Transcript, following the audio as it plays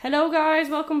Hello guys,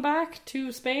 welcome back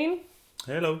to Spain.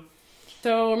 Hello.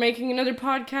 So we're making another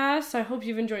podcast. I hope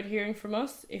you've enjoyed hearing from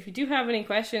us. If you do have any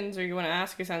questions or you want to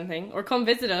ask us anything or come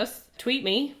visit us, tweet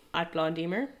me at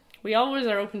Blondemer. We always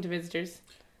are open to visitors.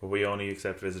 But we only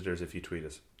accept visitors if you tweet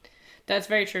us. That's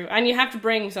very true. And you have to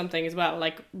bring something as well,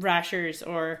 like rashers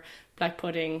or black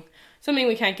pudding. Something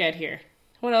we can't get here.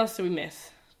 What else do we miss?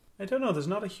 I don't know. There's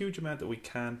not a huge amount that we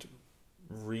can't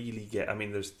really get. I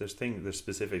mean, there's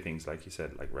specific things, like you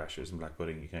said, like rashers and black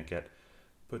pudding you can't get.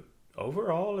 But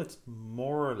overall, it's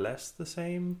more or less the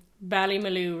same.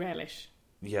 Ballymaloo relish.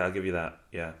 Yeah, I'll give you that.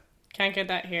 Yeah. Can't get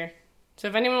that here. So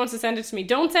if anyone wants to send it to me,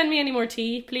 don't send me any more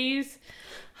tea, please.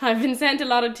 I've been sent a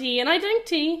lot of tea, and I drink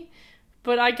tea,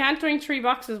 but I can't drink 3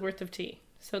 boxes worth of tea.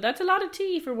 So that's a lot of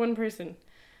tea for one person.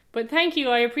 But thank you,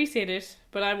 I appreciate it,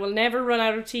 but I will never run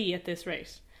out of tea at this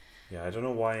rate. Yeah, I don't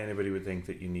know why anybody would think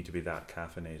that you need to be that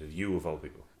caffeinated. You, of all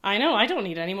people. I know, I don't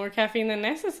need any more caffeine than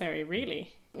necessary,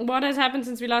 really. What has happened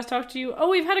since we last talked to you? Oh,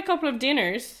 we've had a couple of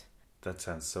dinners. That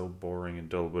sounds so boring and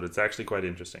dull, but it's actually quite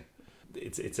interesting.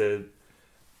 It's a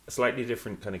slightly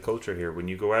different kind of culture here. When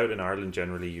you go out in Ireland,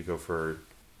 generally you go for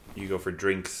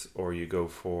drinks, or you go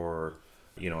for,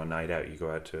 a night out. You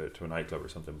go out to a nightclub or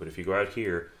something. But if you go out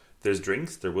here, there's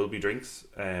drinks. There will be drinks,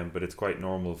 but it's quite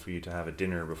normal for you to have a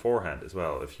dinner beforehand as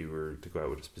well if you were to go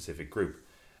out with a specific group.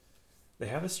 They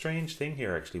have a strange thing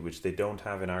here, actually, which they don't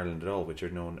have in Ireland at all, which are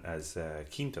known as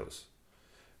quintos,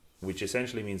 which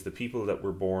essentially means the people that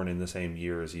were born in the same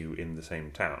year as you in the same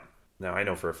town. Now, I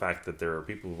know for a fact that there are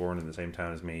people born in the same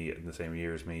town as me, in the same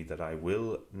year as me, that I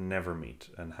will never meet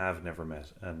and have never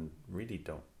met and really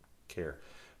don't care.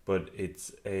 But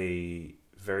it's a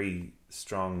very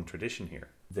strong tradition here.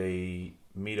 They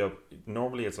meet up,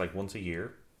 normally it's like once a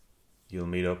year. You'll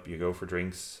meet up, you go for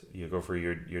drinks, you go for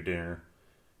your dinner,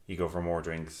 you go for more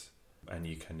drinks, and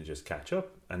you kind of just catch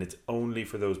up. And it's only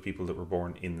for those people that were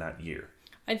born in that year.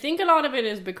 I think a lot of it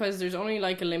is because there's only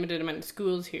like a limited amount of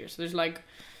schools here. So there's like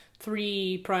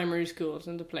 3 primary schools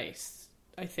in the place,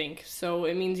 I think. So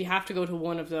it means you have to go to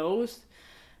one of those,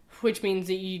 which means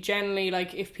that you generally,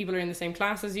 like, if people are in the same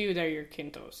class as you, they're your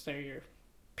quintos, they're your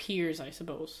peers, I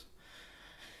suppose.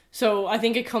 So I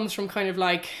think it comes from kind of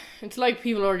like, it's like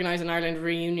people organise in Ireland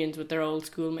reunions with their old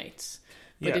schoolmates,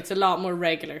 but it's a lot more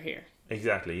regular here.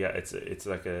 Exactly, yeah. It's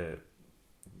like a,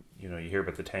 you hear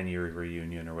about the 10-year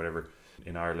reunion or whatever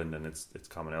in Ireland, and it's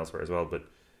common elsewhere as well. But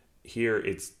here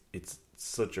it's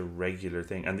such a regular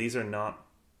thing, and these are not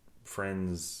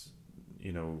friends,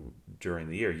 during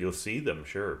the year. You'll see them,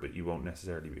 sure, but you won't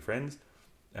necessarily be friends.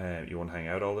 You won't hang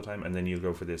out all the time, and then you'll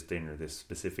go for this dinner, this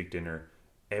specific dinner,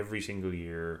 every single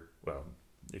year, well,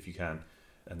 if you can,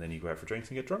 and then you go out for drinks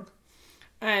and get drunk.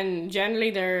 And generally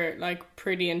they're like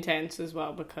pretty intense as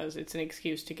well, because it's an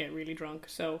excuse to get really drunk.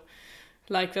 So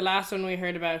like the last one we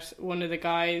heard about, one of the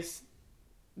guys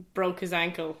broke his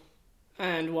ankle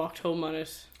and walked home on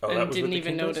it and didn't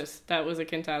even notice. That was a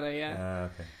quintada, yeah.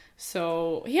 Okay.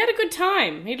 So he had a good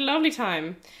time. He had a lovely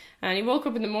time. And he woke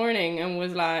up in the morning and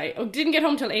was like, didn't get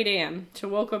home till 8 a.m. So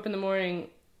woke up in the morning,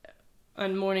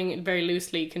 and morning very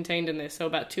loosely contained in this, so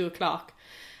about 2 o'clock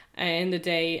in the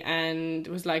day, and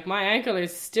was like, my ankle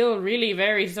is still really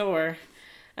very sore.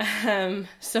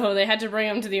 So they had to bring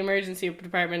him to the emergency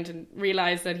department and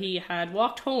realised that he had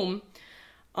walked home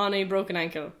on a broken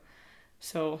ankle.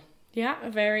 So yeah,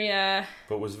 very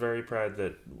but was very proud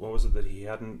that, what was it, that he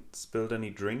hadn't spilled any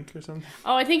drink or something?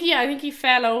 Oh, I think he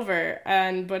fell over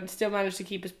but still managed to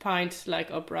keep his pint like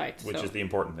upright, which is the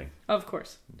important thing. Of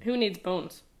course. Who needs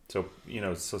bones? So,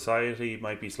 society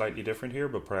might be slightly different here,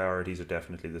 but priorities are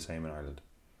definitely the same in Ireland.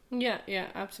 Yeah,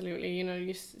 absolutely.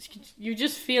 You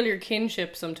just feel your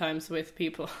kinship sometimes with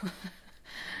people.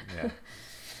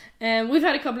 Yeah. We've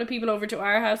had a couple of people over to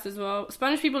our house as well.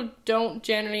 Spanish people don't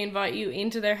generally invite you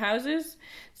into their houses.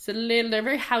 They're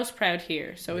very house proud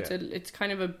here, so it's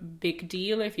kind of a big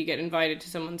deal if you get invited to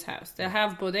someone's house. They'll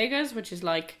have bodegas, which is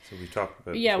like, so we talked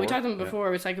about. Yeah, we talked about before.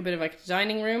 Yeah. It's like a bit of like a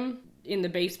dining room in the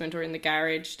basement or in the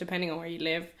garage, depending on where you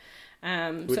live.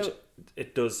 Which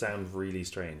it does sound really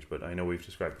strange, but I know we've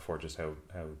described before just how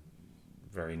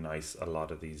very nice a lot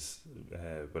of these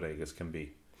bodegas can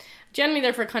be. Generally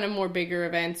they're for kind of more bigger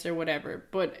events or whatever,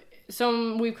 but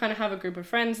we kind of have a group of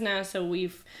friends now, so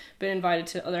we've been invited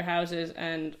to other houses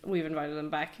and we've invited them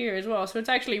back here as well, so it's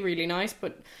actually really nice.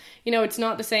 But it's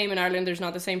not the same in Ireland. There's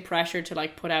not the same pressure to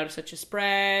like put out such a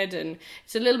spread, and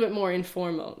it's a little bit more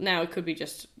informal. Now it could be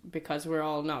just because we're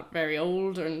all not very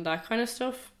old and that kind of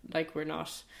stuff, like it's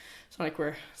not like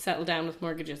we're settled down with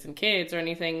mortgages and kids or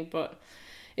anything, but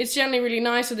it's generally really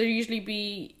nice. So there usually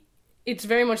be it's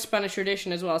very much Spanish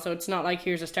tradition as well. So it's not like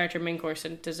here's a starter, main course,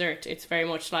 and dessert. It's very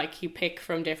much like you pick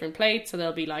from different plates. So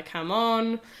there'll be like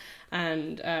jamon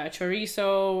and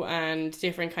chorizo and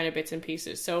different kind of bits and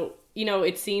pieces. So, you know,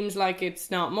 it seems like it's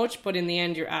not much, but in the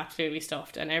end you're absolutely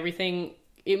stuffed, and everything,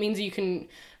 it means you can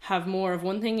have more of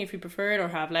one thing if you prefer it, or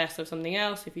have less of something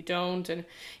else if you don't, and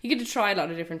you get to try a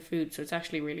lot of different foods, so it's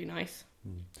actually really nice.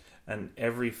 And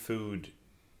every food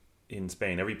in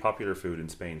Spain, every popular food in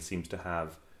Spain seems to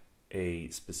have a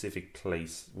specific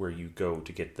place where you go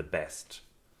to get the best.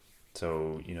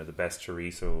 So, you know, the best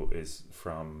chorizo is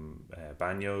from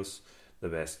Baños, the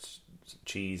best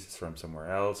cheese is from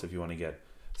somewhere else. If you want to get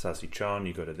salchichon,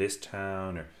 you go to this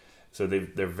town. Or so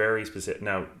they're very specific.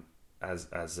 Now, as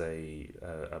a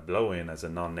blow-in, as a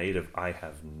non-native, I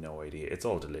have no idea. It's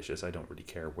all delicious. I don't really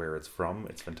care where it's from.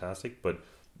 It's fantastic. But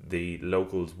the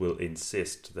locals will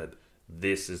insist that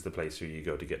this is the place where you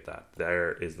go to get that.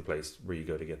 There is the place where you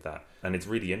go to get that. And it's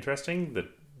really interesting that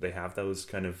they have those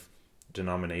kind of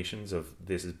denominations of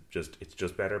this is just, it's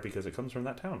just better because it comes from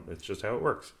that town. It's just how it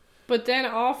works. But then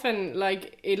often,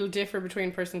 like, it'll differ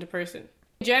between person to person.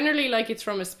 Generally, like, it's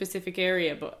from a specific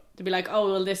area, but they'll be like,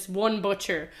 oh, well, this one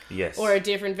butcher, yes, or a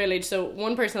different village. So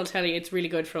one person will tell you it's really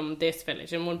good from this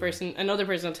village, and another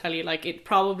person will tell you, like, it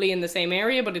probably in the same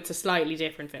area, but it's a slightly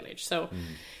different village. So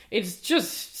it's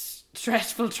just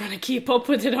stressful trying to keep up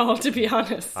with it all, to be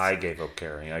honest. I gave up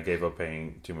caring. I gave up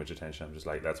paying too much attention. I'm just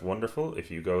like, that's wonderful.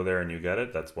 If you go there and you get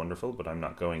it, that's wonderful. But I'm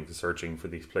not going to searching for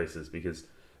these places, because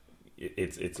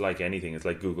it's like anything. It's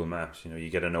like Google Maps. You know, you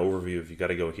get an overview of you got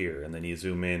to go here, and then you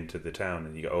zoom in to the town,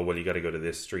 and you go, oh well, you got to go to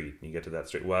this street, and you get to that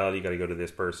street. Well, you got to go to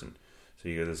this person, so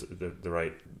you go to the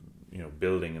right, you know,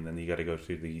 building, and then you got to go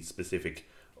to the specific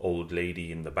old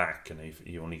lady in the back, and if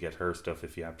you only get her stuff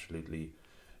if you absolutely,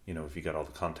 you know, if you got all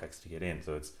the context to get in.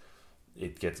 So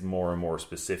it gets more and more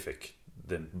specific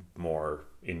the more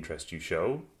interest you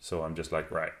show. So I'm just like,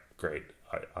 right, great,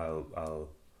 I'll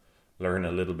learn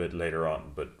a little bit later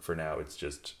on, but for now it's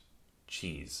just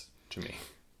cheese to me.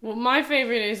 Well, my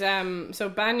favourite is, so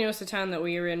Baños, the town that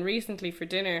we were in recently for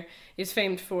dinner, is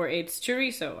famed for its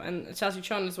chorizo and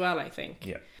salchichon as well, I think.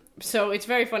 Yeah. So it's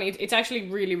very funny. It's actually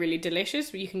really, really delicious,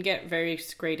 but you can get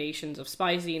various gradations of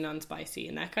spicy, non-spicy,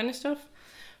 and that kind of stuff.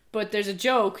 But there's a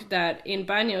joke that in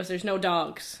Baños there's no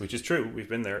dogs. Which is true. We've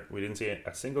been there. We didn't see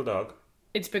a single dog.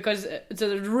 It's because, so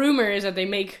the rumour is that they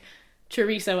make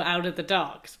chorizo out of the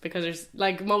dogs, because there's,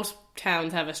 like, most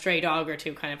towns have a stray dog or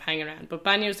two kind of hanging around, but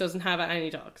Baños doesn't have any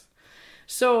dogs.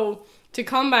 So to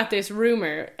combat this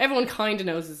rumour, everyone kind of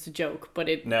knows it's a joke, but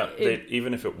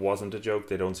even if it wasn't a joke,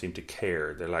 they don't seem to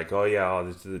care. They're like, oh yeah,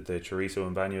 the chorizo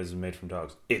in Baños is made from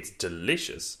dogs. It's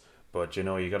delicious. But, you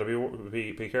know, you got to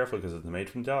be careful because it's made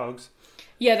from dogs.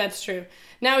 Yeah, that's true.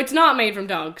 Now, it's not made from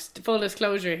dogs, full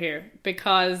disclosure here,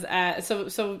 because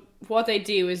so what they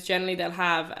do is generally they'll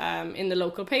have, in the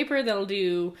local paper, they'll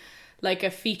do like a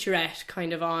featurette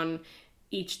kind of on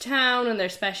each town and their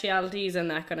specialities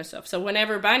and that kind of stuff. So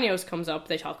whenever Baños comes up,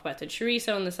 they talk about the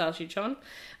chorizo and the salchichon,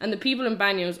 and the people in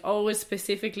Baños always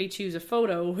specifically choose a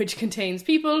photo which contains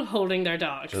people holding their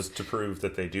dogs. Just to prove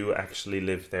that they do actually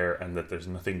live there and that there's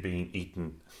nothing being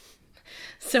eaten.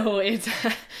 So it's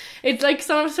like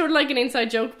sort of like an inside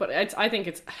joke, but I think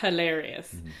it's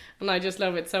hilarious, and I just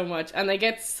love it so much. And they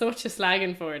get such a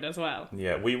slagging for it as well.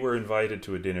 Yeah, we were invited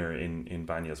to a dinner in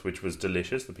Baños, which was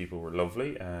delicious. The people were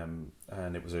lovely, and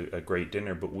it was a great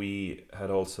dinner. But we'd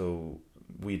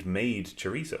made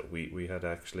chorizo. We had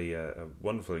actually a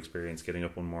wonderful experience getting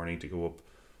up one morning to go up,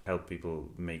 help people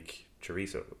make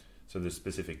chorizo. So there's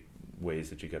specific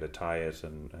ways that you got to tie it,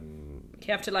 and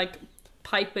you have to like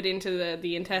pipe it into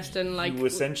the intestine, like you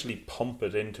essentially pump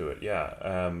it into it,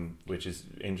 which is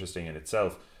interesting in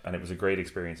itself. And it was a great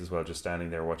experience as well, just standing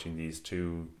there watching these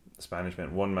two Spanish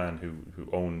men, one man who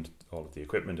owned all of the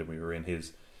equipment, and we were in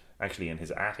his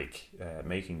attic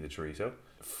making the chorizo,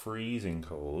 freezing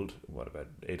cold, what, about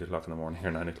 8 o'clock in the morning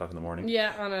or 9 o'clock in the morning,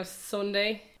 on a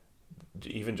Sunday.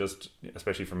 Even just,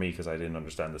 especially for me because I didn't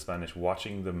understand the Spanish,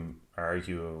 watching them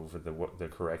argue over the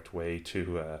correct way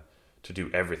to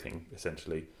do everything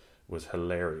essentially was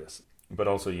hilarious. But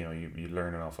also, you know, you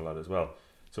learn an awful lot as well.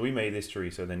 So we made this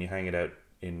chorizo, then you hang it out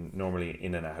normally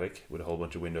in an attic with a whole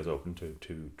bunch of windows open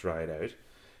to dry it out,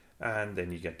 and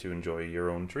then you get to enjoy your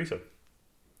own chorizo,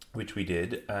 which we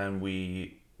did. And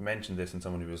we mentioned this, and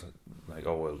someone who was like,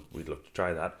 oh well, we'd love to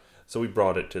try that, so we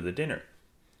brought it to the dinner.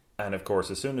 And of course,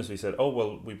 as soon as we said, oh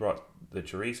well, we brought the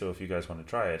chorizo, if you guys want to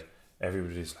try it,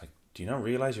 everybody's like, do you not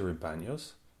realize you're in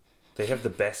Baños? They have the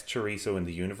best chorizo in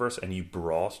the universe, and you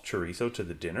brought chorizo to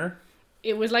the dinner?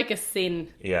 It was like a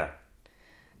sin. Yeah.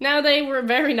 Now, they were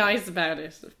very nice about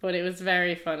it, but it was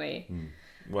very funny.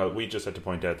 Well, we just had to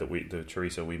point out that the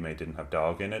chorizo we made didn't have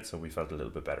dog in it, so we felt a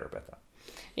little bit better about that.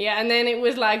 Yeah, and then it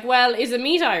was like, well, is the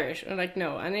meat Irish? I'm like,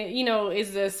 no. And,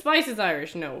 is the spices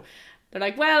Irish? No. They're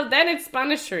like, well, then it's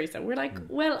Spanish chorizo. We're like,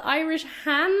 well, Irish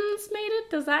hands made it?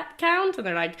 Does that count? And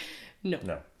they're like, no.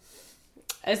 No.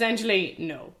 Essentially,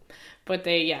 no. But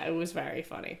it was very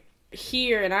funny.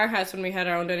 Here in our house, when we had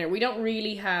our own dinner, we don't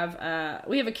really have,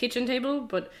 we have a kitchen table,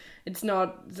 but it's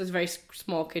a very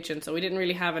small kitchen, so we didn't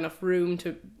really have enough room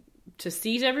to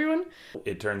seat everyone.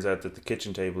 It turns out that the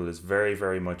kitchen table is very,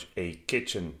 very much a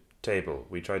kitchen table.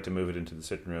 We tried to move it into the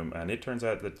sitting room, and it turns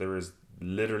out that there is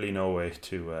literally no way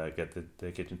to get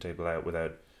the kitchen table out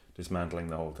without dismantling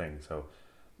the whole thing. So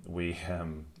we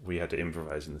had to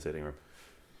improvise in the sitting room.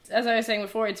 As I was saying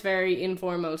before, it's very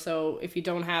informal, so if you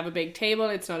don't have a big table,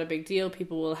 it's not a big deal.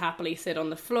 People will happily sit on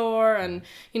the floor and,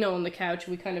 on the couch.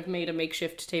 We kind of made a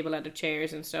makeshift table out of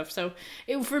chairs and stuff. So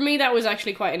for me, that was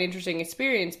actually quite an interesting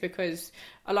experience, because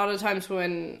a lot of times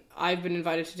when I've been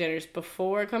invited to dinners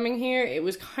before coming here, it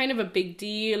was kind of a big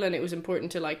deal, and it was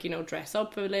important to dress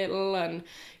up a little, and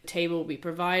a table would be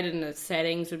provided and the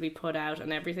settings would be put out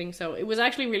and everything. So it was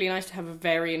actually really nice to have a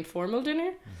very informal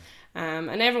dinner.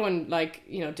 And everyone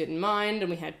didn't mind, and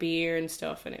we had beer and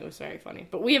stuff, and it was very funny.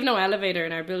 But we have no elevator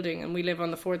in our building, and we live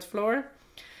on the 4th floor.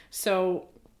 So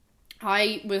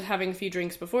I was having a few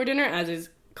drinks before dinner, as is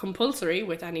compulsory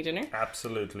with any dinner.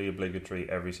 Absolutely obligatory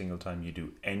every single time you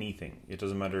do anything. It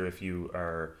doesn't matter if you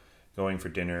are going for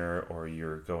dinner, or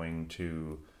you're going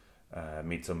to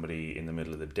meet somebody in the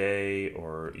middle of the day,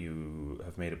 or you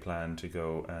have made a plan to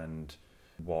go and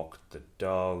walk the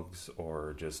dogs,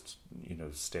 or just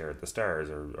stare at the stars,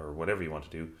 or whatever you want to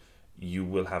do. You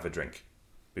will have a drink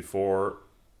before,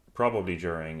 probably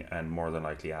during, and more than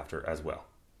likely after as well.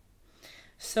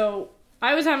 So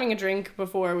I was having a drink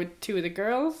before with 2 of the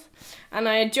girls, and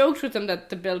I had joked with them that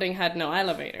the building had no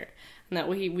elevator and that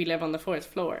we live on the 4th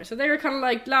floor. So they were kind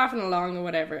of laughing along or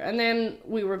whatever. And then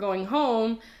we were going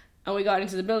home, and we got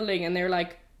into the building, and they were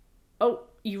like, oh,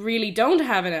 you really don't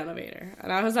have an elevator?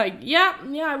 And I was like, yeah,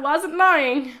 I wasn't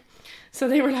lying. So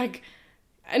they were like,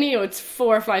 and it's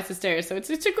 4 flights of stairs, so it's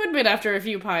a good bit after a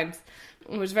few pints.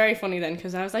 It was very funny then,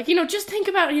 because I was like, just think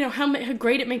about, how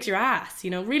great it makes your ass,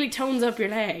 really tones up your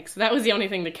legs. So that was the only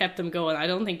thing that kept them going. I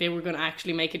don't think they were going to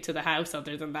actually make it to the house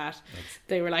other than that.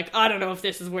 They were like, I don't know if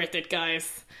this is worth it,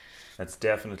 guys. That's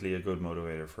definitely a good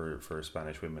motivator for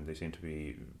Spanish women. They seem to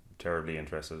be terribly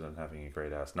interested in having a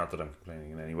great ass. Not that I'm complaining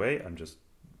in any way, I'm just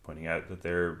pointing out that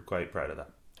they're quite proud of that.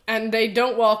 And they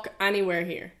don't walk anywhere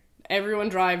here. Everyone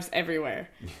drives everywhere.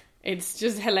 It's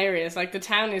just hilarious. The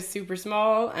town is super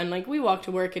small, and we walk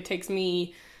to work. It takes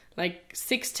me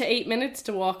 6 to 8 minutes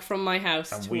to walk from my house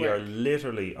to work. And we are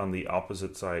literally on the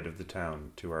opposite side of the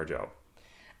town to our job.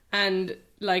 And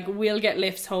we'll get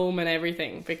lifts home and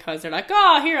everything, because they're like,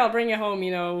 oh, here, I'll bring you home,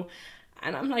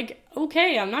 And I'm like,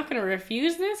 okay, I'm not going to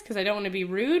refuse this because I don't want to be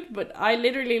rude, but I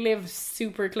literally live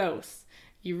super close.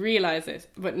 You realise it,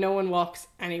 but no one walks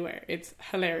anywhere. It's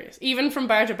hilarious. Even from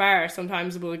bar to bar,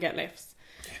 sometimes we'll get lifts.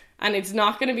 And it's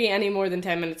not going to be any more than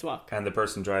 10 minutes walk. And the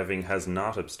person driving has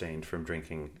not abstained from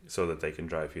drinking so that they can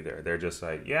drive you there. They're just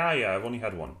like, yeah, I've only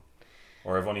had 1.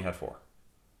 Or I've only had 4.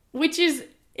 Which is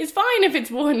fine if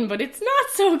it's 1, but it's not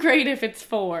so great if it's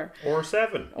 4. Or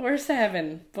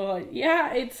 7. But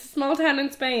yeah, it's a small town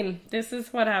in Spain. This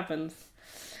is what happens.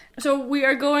 So we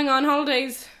are going on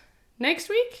holidays next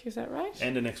week, is that right?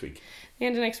 End of next week. The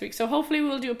end of next week. So hopefully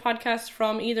we'll do a podcast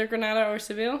from either Granada or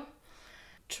Seville.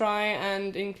 Try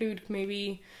and include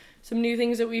maybe some new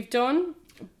things that we've done.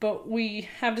 But we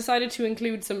have decided to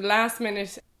include some last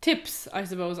minute tips, I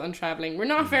suppose, on travelling. We're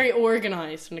not very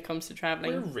organised when it comes to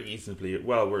travelling. We're reasonably...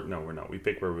 Well, we're not. We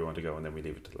pick where we want to go and then we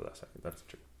leave it to the last second. That's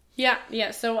true.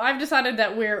 Yeah. So I've decided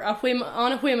that we're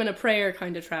on a whim and a prayer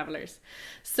kind of travellers.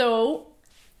 So...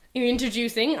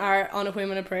 introducing our on a whim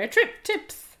and a prayer trip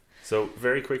tips. So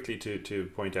very quickly to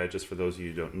point out, just for those of you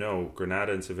who don't know,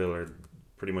 Granada and Seville are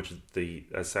pretty much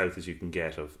as south as you can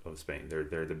get of Spain.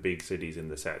 They're the big cities in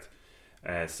the south.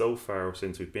 So far,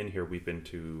 since we've been here, we've been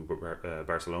to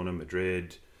Barcelona,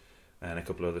 Madrid, and a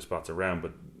couple of other spots around.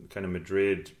 But kind of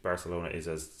Madrid, Barcelona is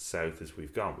as south as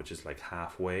we've gone, which is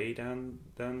halfway down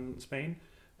Spain.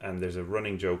 And there's a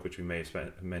running joke, which we may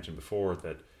have mentioned before,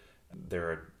 that there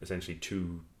are essentially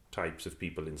 2 types of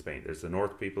people in Spain. There's the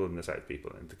north people and the south people,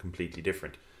 and they're completely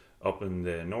different. Up in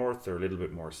the north, they're a little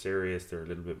bit more serious. They're a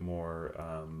little bit more...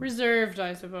 reserved,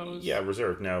 I suppose. Yeah,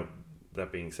 reserved. Now,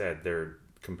 that being said, they're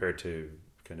compared to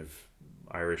kind of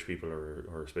Irish people,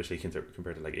 or especially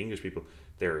compared to English people,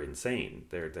 they're insane.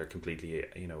 They're completely,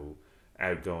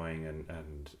 outgoing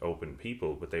and open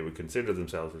people, but they would consider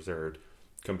themselves reserved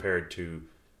compared to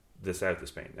the south of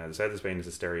Spain. Now, the south of Spain is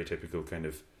a stereotypical kind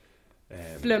of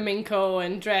flamenco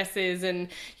and dresses and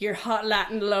your hot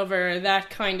Latin lover, that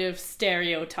kind of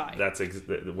stereotype. That's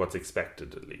what's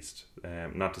expected, at least.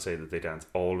 Not to say that they dance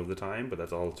all of the time, but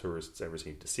that's all tourists ever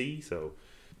seem to see. So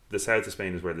the south of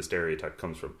Spain is where the stereotype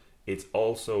comes from. It's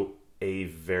also a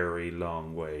very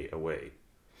long way away.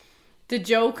 The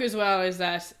joke as well is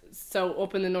that, so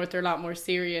up in the north they're a lot more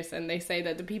serious, and they say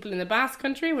that the people in the Basque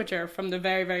Country, which are from the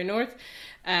very, very north,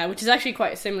 which is actually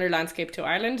quite a similar landscape to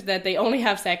Ireland, that they only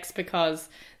have sex because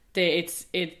they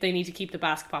need to keep the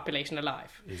Basque population alive.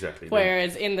 Exactly.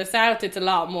 Whereas in the south it's a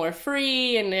lot more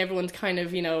free and everyone's kind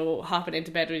of, hopping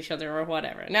into bed with each other or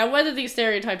whatever. Now, whether these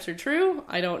stereotypes are true,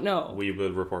 I don't know. We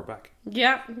will report back.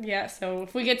 Yeah. So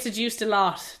if we get seduced a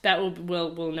lot,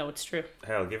 we'll know it's true.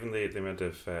 Hell, given the amount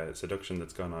of seduction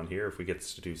that's gone on here, if we get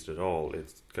seduced at all,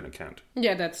 it's going to count.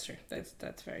 Yeah, that's true.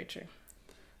 That's very true.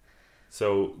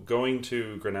 So going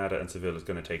to Granada and Seville is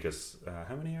going to take us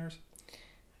how many hours?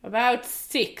 About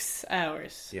 6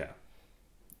 hours. Yeah.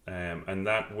 And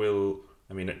that will,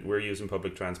 we're using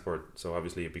public transport, so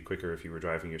obviously it'd be quicker if you were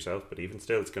driving yourself, but even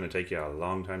still, it's going to take you a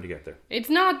long time to get there.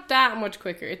 It's not that much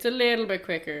quicker. It's a little bit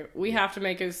quicker. We have to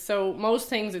make it, so most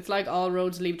things, it's like all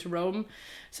roads lead to Rome.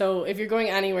 So if you're going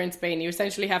anywhere in Spain, you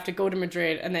essentially have to go to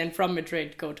Madrid and then from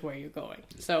Madrid go to where you're going.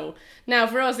 So now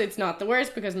for us, it's not the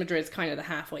worst because Madrid's kind of the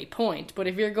halfway point. But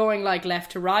if you're going like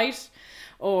left to right,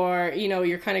 or,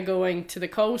 you're kind of going to the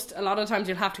coast, a lot of times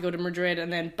you'll have to go to Madrid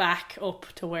and then back up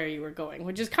to where you were going,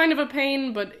 which is kind of a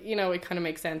pain, but, it kind of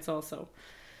makes sense also.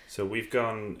 So we've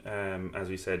gone, as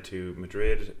we said, to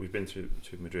Madrid. We've been to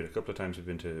Madrid a couple of times. We've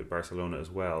been to Barcelona as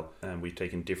well. And we've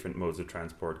taken different modes of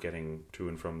transport getting to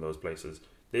and from those places.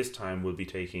 This time we'll be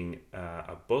taking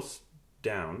a bus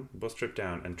trip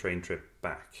down and train trip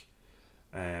back.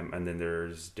 And then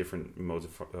there's different modes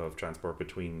of transport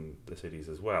between the cities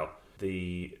as well.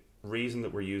 The reason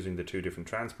that we're using the two different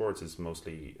transports is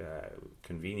mostly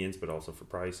convenience, but also for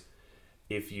price.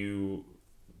 If you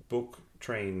book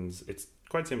trains, it's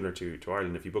quite similar to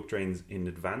Ireland. If you book trains in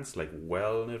advance, like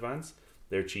well in advance,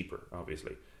 they're cheaper,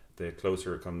 obviously. The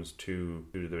closer it comes to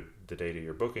the date of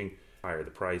your booking, higher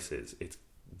the price is. It's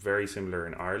very similar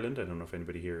in Ireland. I don't know if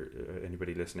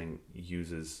anybody listening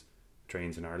uses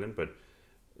trains in Ireland, but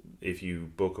if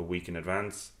you book a week in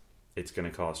advance, it's going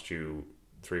to cost you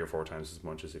 3 or 4 times as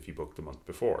much as if you booked the month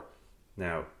before.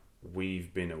 Now,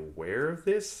 we've been aware of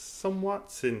this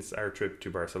somewhat since our trip to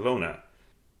Barcelona.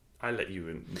 I'll let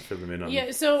you fill them in on.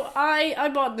 Yeah, so I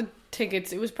bought the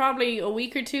tickets. It was probably a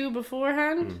week or two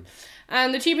beforehand.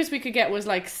 And the cheapest we could get was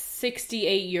like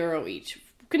 €68 each.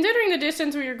 Considering the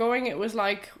distance we were going, it was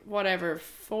like,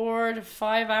 4 to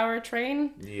 5 hour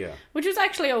train. Yeah. Which was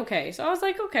actually okay. So I was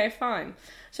like, okay, fine.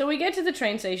 So we get to the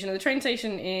train station. And the train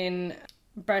station in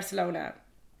Barcelona,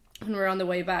 when we're on the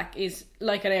way back, is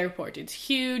like an airport. It's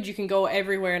huge. You can go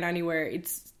everywhere and anywhere.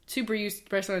 It's super used.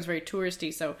 Barcelona is very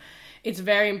touristy, so it's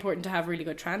very important to have really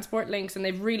good transport links, and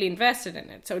they've really invested in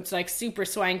it. So it's like super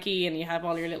swanky, and you have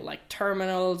all your little like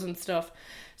terminals and stuff.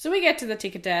 So we get to the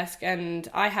ticket desk, and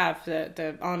I have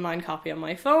the online copy on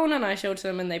my phone, and I show it to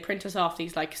them, and they print us off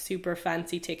these like super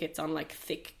fancy tickets on like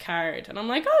thick card, and I'm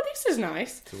like, oh, this is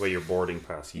nice. It's the way your boarding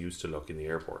pass used to look in the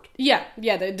airport. Yeah,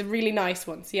 the really nice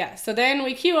ones. Yeah. So then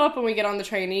we queue up and we get on the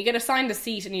train, and you get assigned a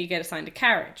seat and you get assigned a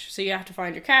carriage. So you have to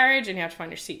find your carriage and you have to find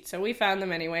your seat. So we found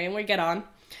them anyway, and we get on.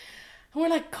 And we're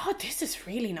like, God, this is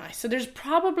really nice. So there's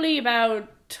probably about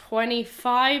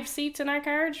 25 seats in our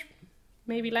carriage,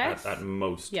 maybe less. At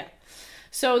most. Yeah.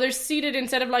 So they're seated,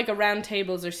 instead of like a round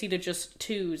tables, they're seated just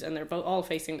twos, and they're both all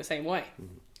facing the same way.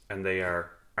 And they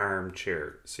are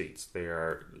armchair seats.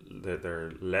 They're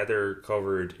leather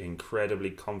covered,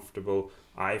 incredibly comfortable.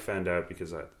 I found out,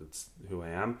 because that's who I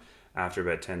am, after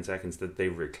about 10 seconds, that they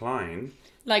recline.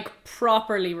 Like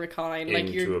properly recline.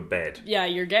 Into a bed. Yeah,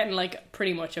 you're getting like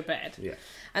pretty much a bed. Yeah.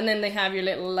 And then they have your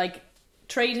little like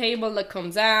tray table that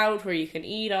comes out where you can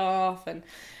eat off, and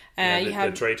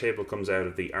the tray table comes out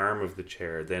of the arm of the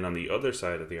chair. Then on the other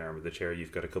side of the arm of the chair,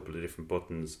 you've got a couple of different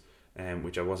buttons,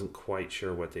 which I wasn't quite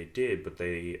sure what they did, but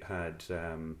they had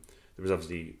there was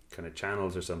obviously kind of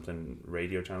channels or something,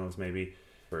 radio channels maybe,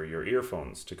 for your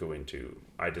earphones to go into.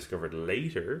 I discovered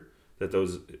later that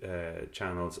those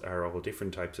channels are all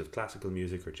different types of classical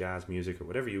music or jazz music or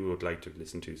whatever you would like to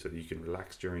listen to, so that you can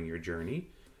relax during your journey.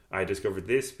 I discovered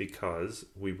this because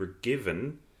we were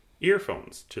given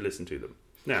earphones to listen to them.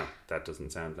 Now, that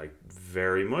doesn't sound like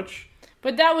very much.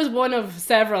 But that was one of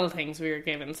several things we were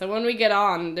given. So when we get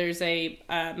on, there's a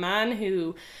man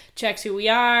who checks who we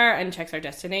are and checks our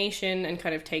destination and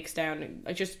kind of takes down,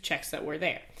 just checks that we're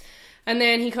there. And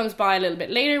then he comes by a little bit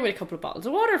later with a couple of bottles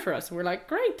of water for us. And we're like,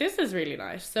 great, this is really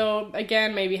nice. So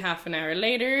again, maybe half an hour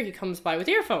later, he comes by with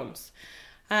earphones.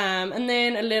 And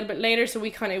then a little bit later, so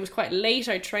it was quite late,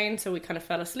 our train, so we kind of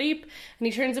fell asleep. And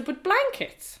he turns up with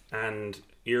blankets. And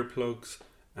earplugs.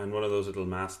 And one of those little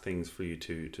mask things for you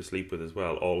to sleep with as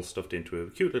well, all stuffed into a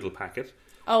cute little packet.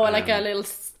 Oh, like a little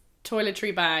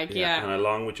toiletry bag, yeah. And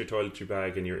along with your toiletry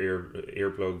bag and your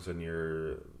earplugs and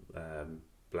your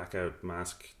blackout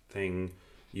mask thing,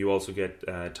 you also get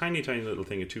a tiny little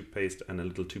thing of toothpaste and a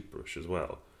little toothbrush as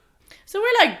well. So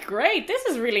we're like, great, this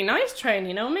is a really nice train,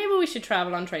 maybe we should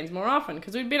travel on trains more often,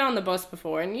 because we've been on the bus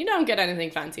before and you don't get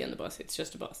anything fancy on the bus, it's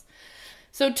just a bus.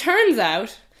 So it turns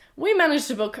out we managed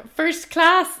to book first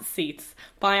class seats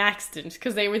by accident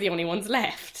because they were the only ones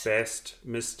left. Best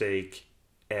mistake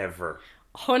ever.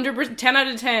 100%, 10 out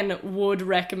of 10 would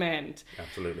recommend.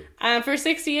 Absolutely. And for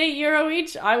 €68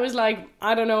 each, I was like,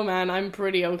 I don't know, man, I'm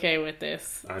pretty okay with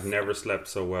this. I've never slept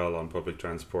so well on public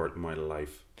transport in my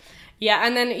life. Yeah,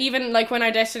 and then even like when our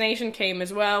destination came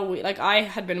as well, I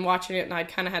had been watching it and I'd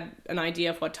kind of had an idea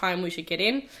of what time we should get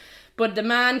in. But the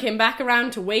man came back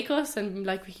around to wake us and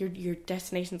like, your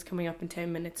destination's coming up in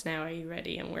 10 minutes now, are you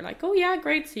ready? And we're like, oh yeah,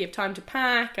 great, so you have time to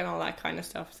pack and all that kind of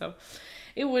stuff. So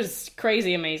it was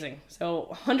crazy amazing.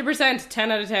 So 100%,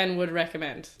 10 out of 10 would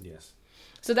recommend. Yes.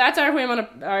 So that's our whim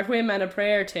and a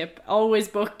prayer tip. Always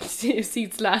book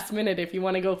seats last minute if you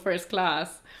want to go first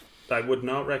class. I would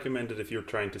not recommend it if you're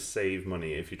trying to save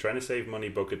money. If you're trying to save money,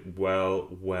 book it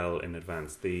well in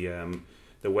advance.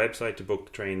 The website to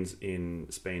book trains in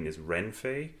Spain is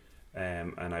Renfe,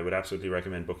 and I would absolutely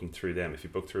recommend booking through them. If you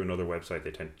book through another website,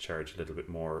 they tend to charge a little bit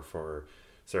more for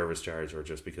service charge or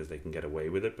just because they can get away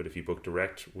with it. But if you book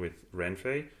direct with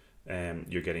Renfe,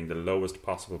 you're getting the lowest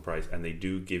possible price, and they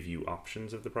do give you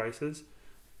options of the prices.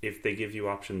 If they give you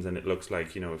options and it looks like,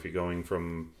 if you're going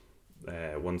from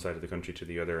one side of the country to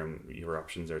the other and your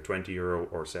options are €20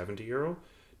 or €70,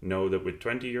 know that with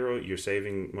 €20 you're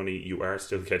saving money. You are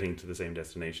still getting to the same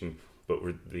destination, but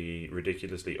with the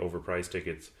ridiculously overpriced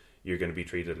tickets, you're going to be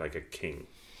treated like a king.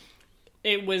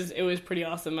 It was pretty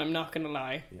awesome, I'm not going to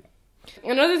lie.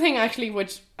 Yeah. Another thing actually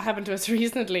which happened to us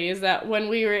recently is that when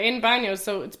we were in Baños,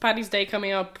 so it's Paddy's Day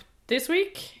coming up this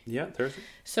week. Yeah, Thursday.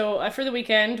 So for the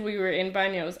weekend we were in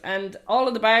Baños and all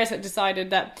of the bars had decided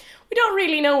that we don't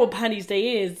really know what Paddy's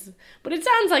Day is, but it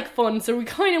sounds like fun, so we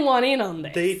kind of want in on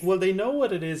this. They know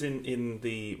what it is in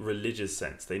the religious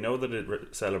sense. They know that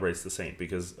it celebrates the saint,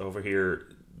 because over here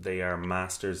they are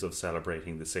masters of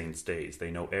celebrating the saints' days.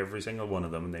 They know every single one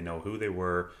of them, and they know who they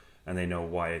were, and they know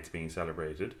why it's being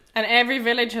celebrated. And every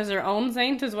village has their own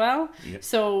saint as well. Yep.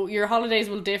 So your holidays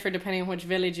will differ depending on which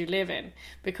village you live in.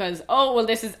 Because,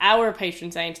 this is our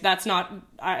patron saint. That's not...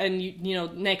 And,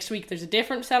 next week there's a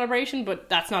different celebration, but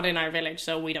that's not in our village,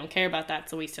 so we don't care about that,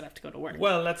 so we still have to go to work.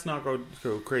 Well, let's not go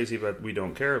crazy about we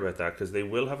don't care about that, because they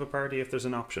will have a party if there's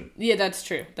an option. Yeah, that's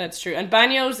true. And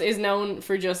Baños is known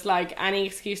for just, any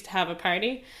excuse to have a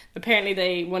party. Apparently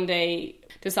they one day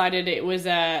decided it was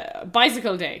a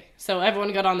bicycle day. So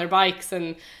everyone got on their bikes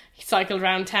and cycled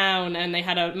around town, and they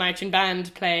had a marching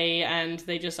band play, and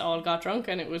they just all got drunk,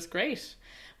 and it was great.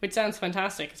 Which sounds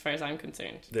fantastic as far as I'm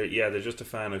concerned. They're just a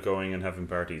fan of going and having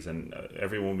parties, and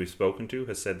everyone we've spoken to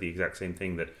has said the exact same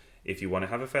thing, that if you want to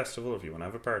have a festival, if you want to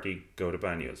have a party, go to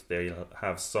Baños. They'll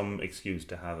have some excuse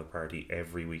to have a party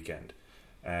every weekend.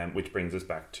 Which brings us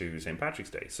back to St.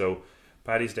 Patrick's Day. So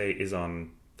Paddy's Day is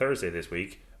on Thursday this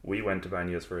week. We went to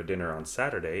Baños for a dinner on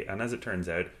Saturday, and as it turns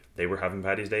out, they were having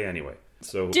Paddy's Day anyway.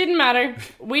 So didn't matter.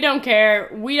 We don't care.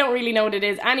 We don't really know what it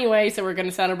is anyway, so we're going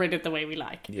to celebrate it the way we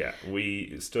like. Yeah,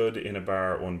 we stood in a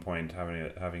bar at one point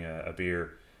having a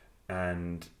beer,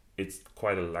 and it's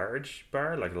quite a large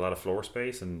bar, like a lot of floor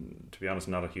space, and to be honest,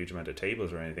 not a huge amount of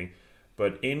tables or anything.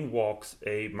 But in walks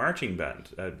a marching band,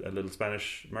 a little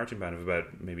Spanish marching band of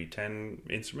about maybe 10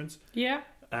 instruments. Yeah.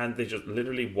 And they just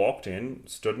literally walked in,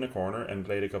 stood in a corner, and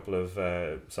played a couple of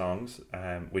songs,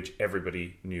 which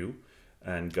everybody knew.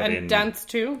 And got in dance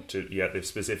too. They have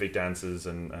specific dances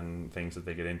and things that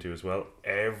they get into as well.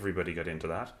 Everybody got into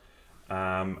that.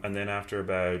 And then after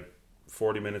about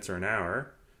 40 minutes or an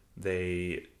hour,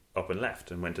 they up and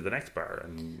left and went to the next bar.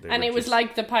 And it was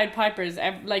like the Pied Pipers.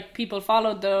 Like, people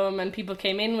followed them and people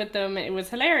came in with them. It was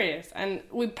hilarious. And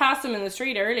we passed them in the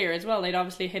street earlier as well. They'd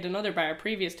obviously hit another bar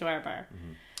previous to our bar.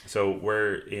 Mm-hmm. So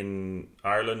we're in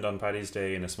Ireland on Paddy's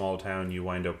Day in a small town. You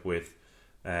wind up with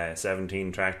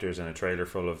 17 tractors and a trailer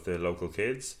full of the local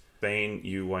kids. Spain,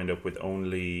 you wind up with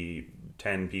only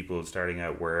 10 people starting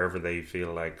out wherever they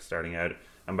feel like starting out,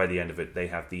 and by the end of it, they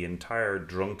have the entire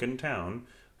drunken town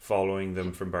following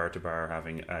them from bar to bar,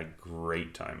 having a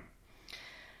great time.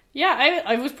 Yeah,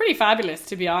 I was pretty fabulous,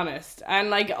 to be honest. And,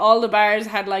 like, all the bars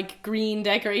had, like, green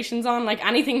decorations on. Like,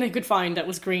 anything they could find that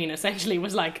was green, essentially,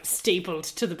 was, like, stapled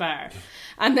to the bar.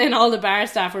 And then all the bar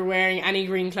staff were wearing any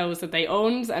green clothes that they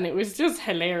owned, and it was just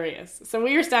hilarious. So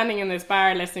we were standing in this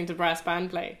bar listening to brass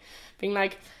band play, being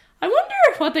like, I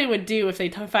wonder what they would do if they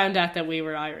found out that we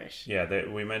were Irish. Yeah,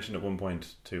 we mentioned at one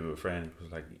point to a friend, it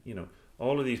was like, you know,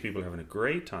 all of these people are having a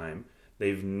great time.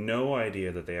 They've no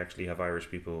idea that they actually have Irish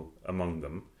people among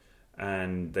them.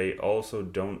 And they also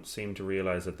don't seem to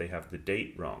realise that they have the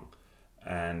date wrong.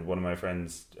 And one of my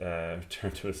friends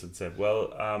turned to us and said,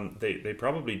 well, they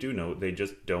probably do know, they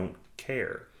just don't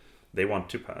care. They want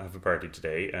to have a party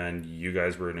today, and you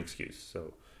guys were an excuse,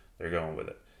 so they're going with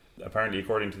it. Apparently,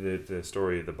 according to the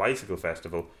story of the bicycle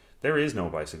festival, there is no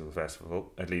bicycle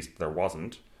festival, at least there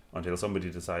wasn't, until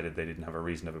somebody decided they didn't have a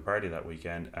reason to have a party that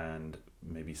weekend and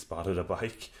maybe spotted a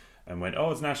bike and went, oh,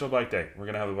 it's National Bike Day, we're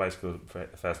going to have a bicycle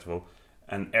festival.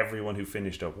 And everyone who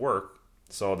finished up work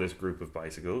saw this group of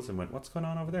bicycles and went, what's going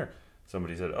on over there?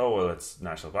 Somebody said, oh, well, it's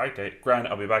National Bike Day. Grand,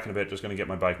 I'll be back in a bit, just going to get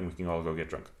my bike and we can all go get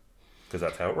drunk. Because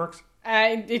that's how it works.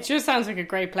 It just sounds like a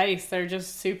great place. They're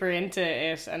just super into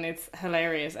it and it's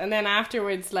hilarious. And then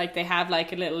afterwards, like, they have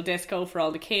like a little disco for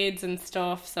all the kids and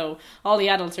stuff. So all the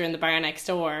adults are in the bar next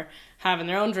door having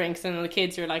their own drinks, and the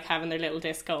kids are like having their little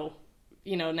disco,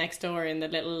 you know, next door in the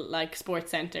little like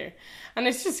sports centre. And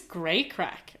it's just great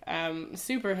crack.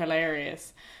 Super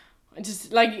hilarious.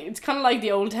 Just like, it's kind of like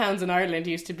the old towns in Ireland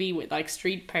used to be, with like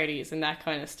street parties and that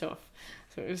kind of stuff.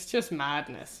 So it was just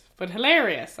madness, but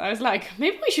hilarious. I was like,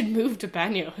 maybe we should move to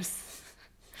Banos.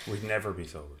 We'd never be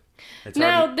sober.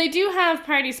 They do have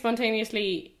parties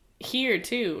spontaneously here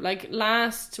too. Like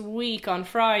last week on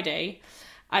Friday,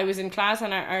 I was in class,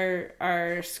 and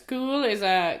our school is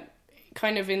a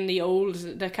kind of in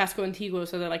the Casco Antiguo,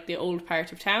 so they're like the old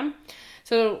part of town.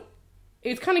 So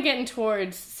it's kind of getting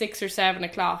towards 6 or 7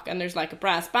 o'clock, and there's like a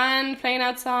brass band playing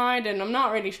outside, and I'm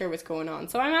not really sure what's going on.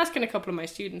 So I'm asking a couple of my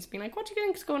students, being like, what do you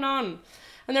think is going on?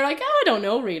 And they're like, oh, I don't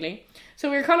know really.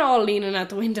 So we were kind of all leaning out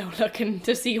the window looking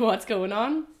to see what's going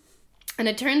on. And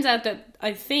it turns out that,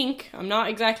 I'm not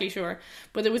exactly sure,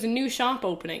 but there was a new shop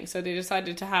opening, so they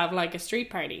decided to have like a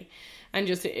street party. And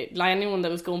just like anyone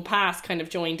that was going past kind of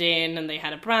joined in, and they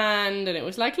had a brand, and it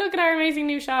was like, look at our amazing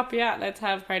new shop, yeah, let's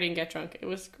have a party and get drunk. It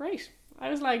was great. I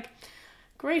was like,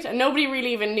 great. And nobody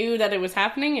really even knew that it was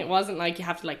happening. It wasn't like you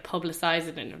have to like publicise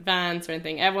it in advance or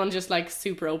anything. Everyone's just like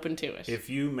super open to it. If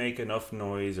you make enough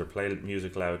noise or play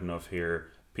music loud enough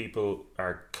here, people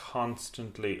are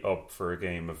constantly up for a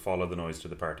game of follow the noise to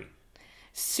the party.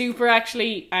 Super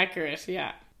actually accurate,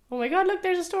 yeah. Oh my god, look,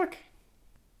 there's a stork.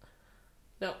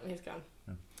 No, he's gone.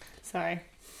 Oh. Sorry.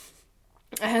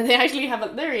 They actually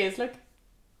have there he is, look.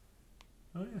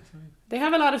 Oh yeah, sorry. They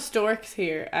have a lot of storks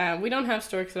here. We don't have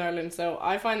storks in Ireland, so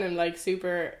I find them like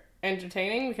super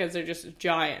entertaining because they're just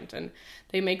giant, and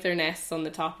they make their nests on the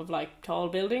top of like tall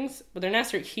buildings, but their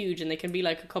nests are huge and they can be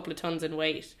like a couple of tons in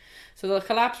weight, so they'll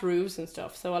collapse roofs and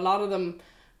stuff. So a lot of them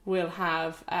will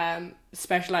have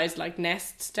specialized like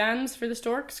nest stands for the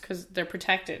storks because they're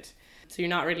protected, so you're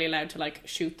not really allowed to like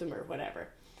shoot them or whatever.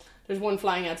 There's one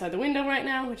flying outside the window right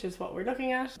now, which is what we're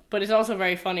looking at. But it's also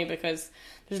very funny because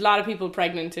there's a lot of people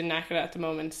pregnant in Nakada at the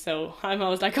moment. So I'm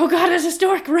always like, oh god, there's a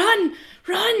stork, run!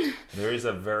 There is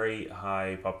a very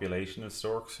high population of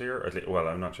storks here. Well,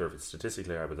 I'm not sure if it's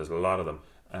statistically high, but there's a lot of them.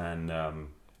 And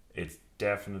it's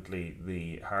definitely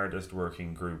the hardest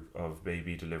working group of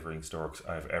baby delivering storks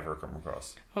I've ever come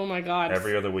across. Oh my god.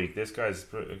 Every other week, this guy's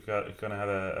going to have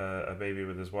a baby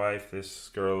with his wife. This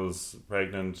girl's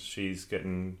pregnant. She's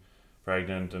getting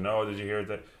pregnant, and oh, did you hear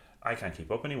that? I can't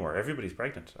keep up anymore. Everybody's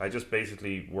pregnant. I just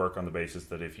basically work on the basis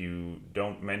that if you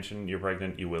don't mention you're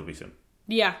pregnant, you will be soon.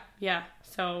 Yeah.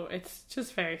 So it's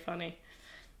just very funny.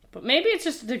 But maybe it's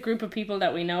just the group of people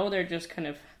that we know, they're just kind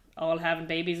of all having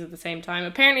babies at the same time.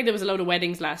 Apparently there was a load of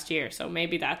weddings last year, so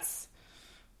maybe that's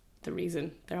the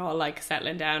reason. They're all like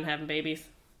settling down, having babies.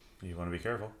 You want to be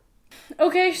careful.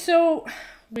 Okay, so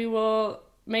we will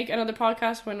make another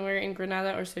podcast when we're in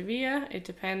Granada or Sevilla. It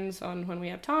depends on when we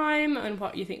have time and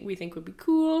what we think would be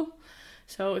cool.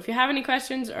 So if you have any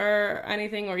questions or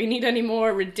anything, or you need any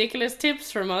more ridiculous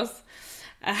tips from us,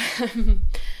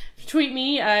 tweet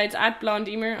me. It's at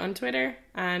Blondeemer on Twitter,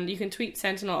 and you can tweet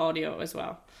Sentinel Audio as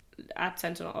well, at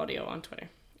Sentinel Audio on Twitter.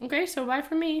 Okay, so bye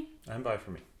from me. And bye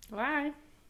from me. Bye.